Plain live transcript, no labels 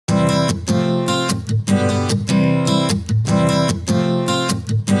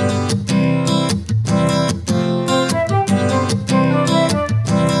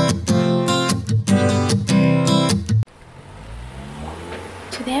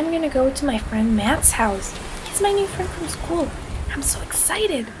I'm gonna go to my friend Matt's house. He's my new friend from school. I'm so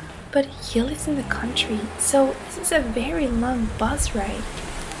excited. But he lives in the country, so this is a very long bus ride.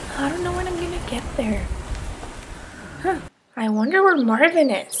 I don't know when I'm gonna get there. I wonder where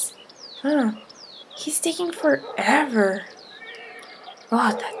Marvin is. He's taking forever.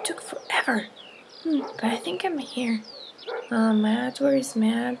 Oh, that took forever. But I think I'm here. Matt, where is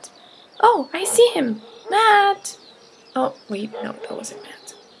Matt? Oh, I see him! Matt! Oh, wait, no, that wasn't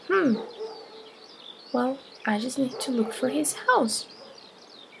Matt. Well, I just need to look for his house.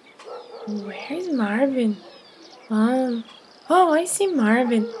 Where is Marvin? Oh, I see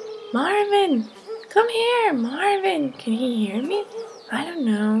Marvin. Marvin! Come here, Marvin! Can he hear me? I don't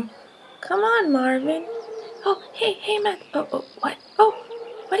know. Come on, Marvin. Oh, hey, Matt. Oh, what? Oh,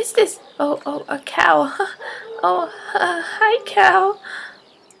 what is this? Oh, a cow. Oh, hi, cow.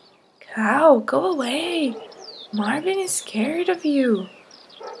 Cow, go away. Marvin is scared of you.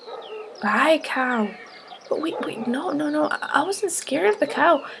 Bye, cow. But wait, no. I wasn't scared of the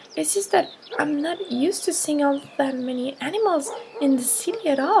cow. It's just that I'm not used to seeing all that many animals in the city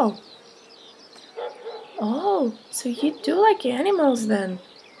at all. Oh, so you do like animals then?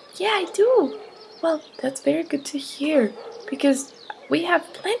 Yeah, I do. Well, that's very good to hear, because we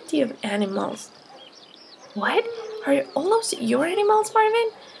have plenty of animals. What? Are all those your animals,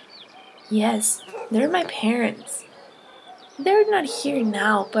 Marvin? Yes, they're my parents. They're not here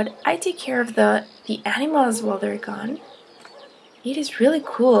now, but I take care of the animals while they're gone. It is really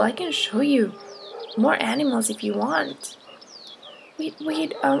cool. I can show you more animals if you want. Wait,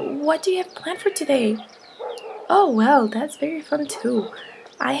 what do you have planned for today? Oh, well, that's very fun too.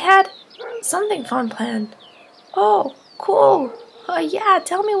 I had something fun planned. Oh, cool. Yeah,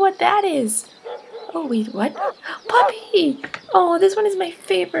 tell me what that is. Oh, wait, what? Puppy! Oh, this one is my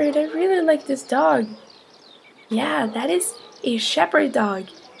favorite. I really like this dog. Yeah, that is a shepherd dog.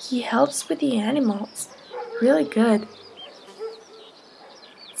 He helps with the animals. Really good.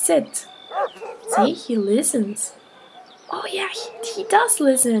 Sit. See, he listens. Oh yeah, he does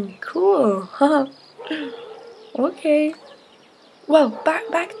listen. Cool. Okay. Well,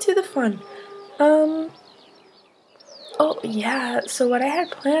 back to the fun. Oh yeah, so what I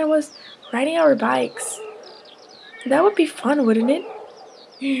had planned was riding our bikes. That would be fun, wouldn't it?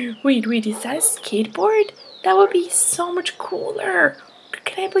 Wait, is that a skateboard? That would be so much cooler.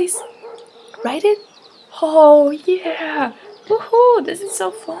 Can I please ride it? Oh yeah. Woohoo, this is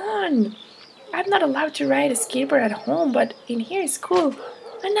so fun. I'm not allowed to ride a skateboard at home, but in here it's cool.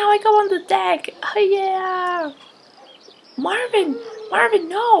 And now I go on the deck. Oh yeah. Marvin,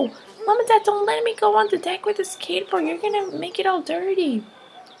 no. Mom and Dad don't let me go on the deck with a skateboard. You're gonna make it all dirty.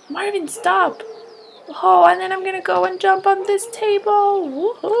 Marvin, stop. Oh, and then I'm gonna go and jump on this table.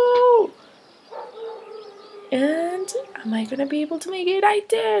 Woohoo. And am I gonna be able to make it? I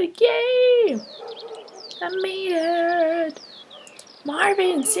did. Yay. I made it.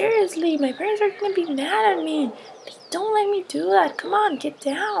 Marvin, seriously, my parents are gonna be mad at me. They don't let me do that. Come on, get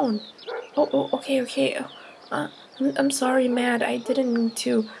down. Oh, okay. I'm sorry, Matt. I didn't mean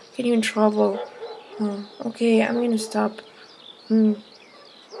to get you in trouble. Okay, I'm gonna stop.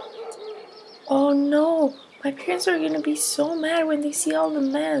 Oh no, my parents are gonna be so mad when they see all the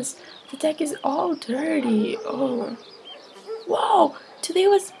mess. The deck is all dirty. Oh. Whoa, today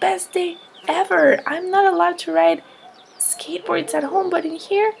was the best day ever. I'm not allowed to ride skateboards at home, but in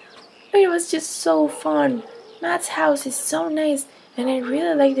here, it was just so fun. Matt's house is so nice, and I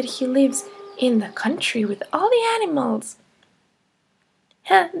really like that he lives in the country with all the animals.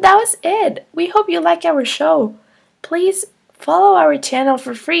 That was it. We hope you like our show. Please follow our channel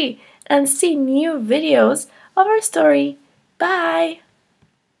for free and see new videos of our story. Bye!